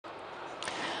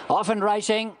Often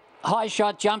racing. High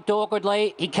Shot jumped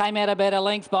awkwardly. He came out about a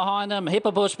length behind them.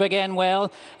 Hippopus began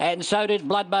well, and so did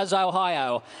Blood Buzz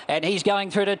Ohio. And he's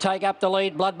going through to take up the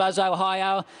lead. Blood Buzz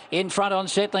Ohio in front on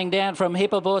settling down from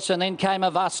Hippopus, and then came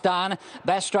Avastan.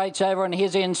 Bass Straight's over on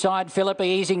his inside. Philippi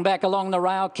easing back along the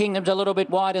rail. Kingdom's a little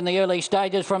bit wide in the early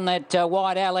stages from that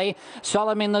wide alley.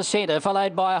 Solemn in the centre,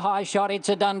 followed by a High Shot. It's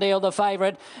a done deal, the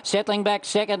favourite. Settling back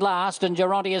second last, and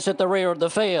Gerontius at the rear of the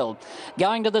field.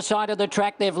 Going to the side of the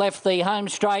track, they've left the home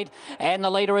straight. And the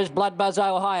leader is Blood Buzz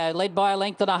Ohio, led by a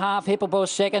length and a half.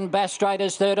 Hippopus second, Bass Straight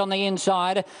is third on the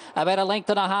inside. About a length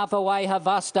and a half away,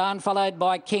 Havastan, followed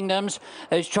by Kingdoms,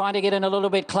 who's trying to get in a little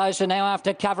bit closer now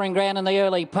after covering ground in the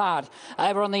early part.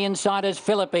 Over on the inside is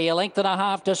Philippi, a length and a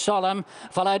half to Solemn,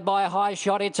 followed by a High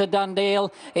Shot. It's a done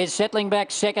deal. Is settling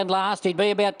back second last. He'd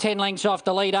be about 10 lengths off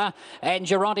the leader. And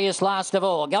Gerontius last of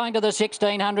all. Going to the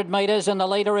 1,600 metres, and the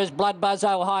leader is Blood Buzz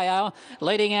Ohio,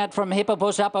 leading out from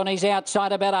Hippopus up on his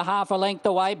outside about a half a length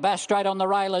away. Bass Straight on the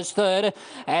rail is third,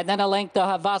 and then a length to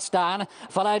Havastan,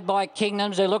 followed by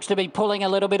Kingdoms, who looks to be pulling a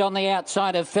little bit on the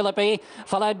outside of Philippi,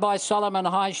 followed by Solomon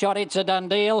High Shot. It's a done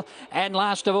deal, and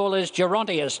last of all is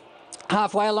Gerontius.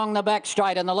 Halfway along the back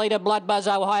straight, and the leader Blood Buzz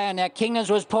Ohio. Now Kingdoms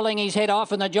was pulling his head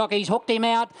off, and the jockeys hooked him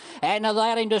out and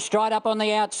allowed him to stride up on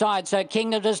the outside. So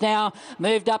Kingdoms has now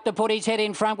moved up to put his head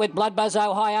in front with Blood Buzz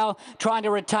Ohio trying to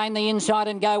retain the inside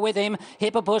and go with him.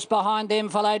 Hippopus behind them,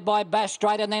 followed by Bass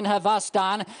Straight and then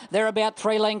Havastan. They're about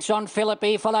 3 lengths on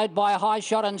Philippi, followed by High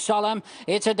Shot and Solemn.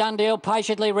 It's a done deal,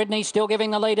 patiently ridden. He's still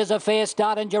giving the leaders a fair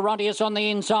start, and Gerontius on the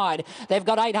inside. They've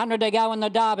got 800 to go in the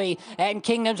derby, and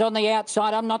Kingdoms on the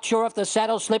outside. I'm not sure if the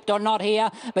saddle slipped or not here,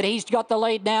 but he's got the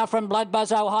lead now from Blood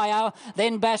Buzz Ohio.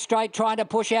 Then Bass Straight trying to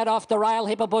push out off the rail.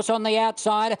 Hippopus on the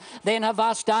outside. Then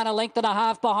Havastan a length and a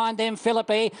half behind them.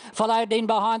 Philippi followed in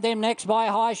behind them next by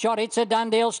High Shot. It's a done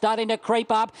deal, starting to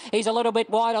creep up. He's a little bit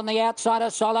wide on the outside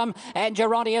of Solemn, and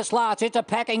Gerontius last. It's a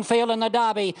packing field in the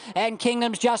derby, and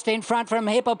Kingdom's just in front from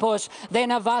Hippopus. Then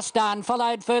Havastan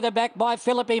followed further back by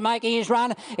Philippi making his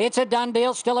run. It's a done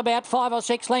deal, still about 5 or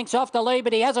 6 lengths off the lead,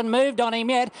 but he hasn't moved on him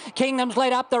yet. Kingdom's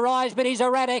led up the rise, but he's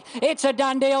erratic. It's a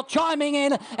done deal, chiming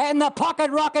in, and the Pocket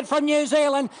Rocket from New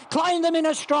Zealand claimed them in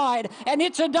a stride, and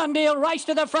It's a Done Deal race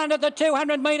to the front at the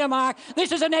 200-metre mark.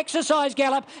 This is an exercise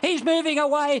gallop. He's moving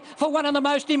away for one of the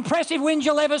most impressive wins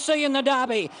you'll ever see in the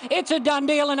derby. It's a Done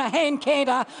Deal, and a hand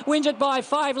canter wins it by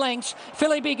 5 lengths.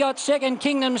 Philippi got second,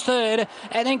 Kingdom's third,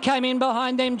 and then came in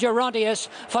behind them Gerontius,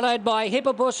 followed by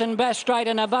Hippopus and Bass Straight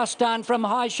and Avastan from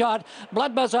High Shot,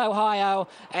 Blood Buzz Ohio,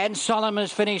 and Solomon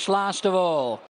has finished last of all.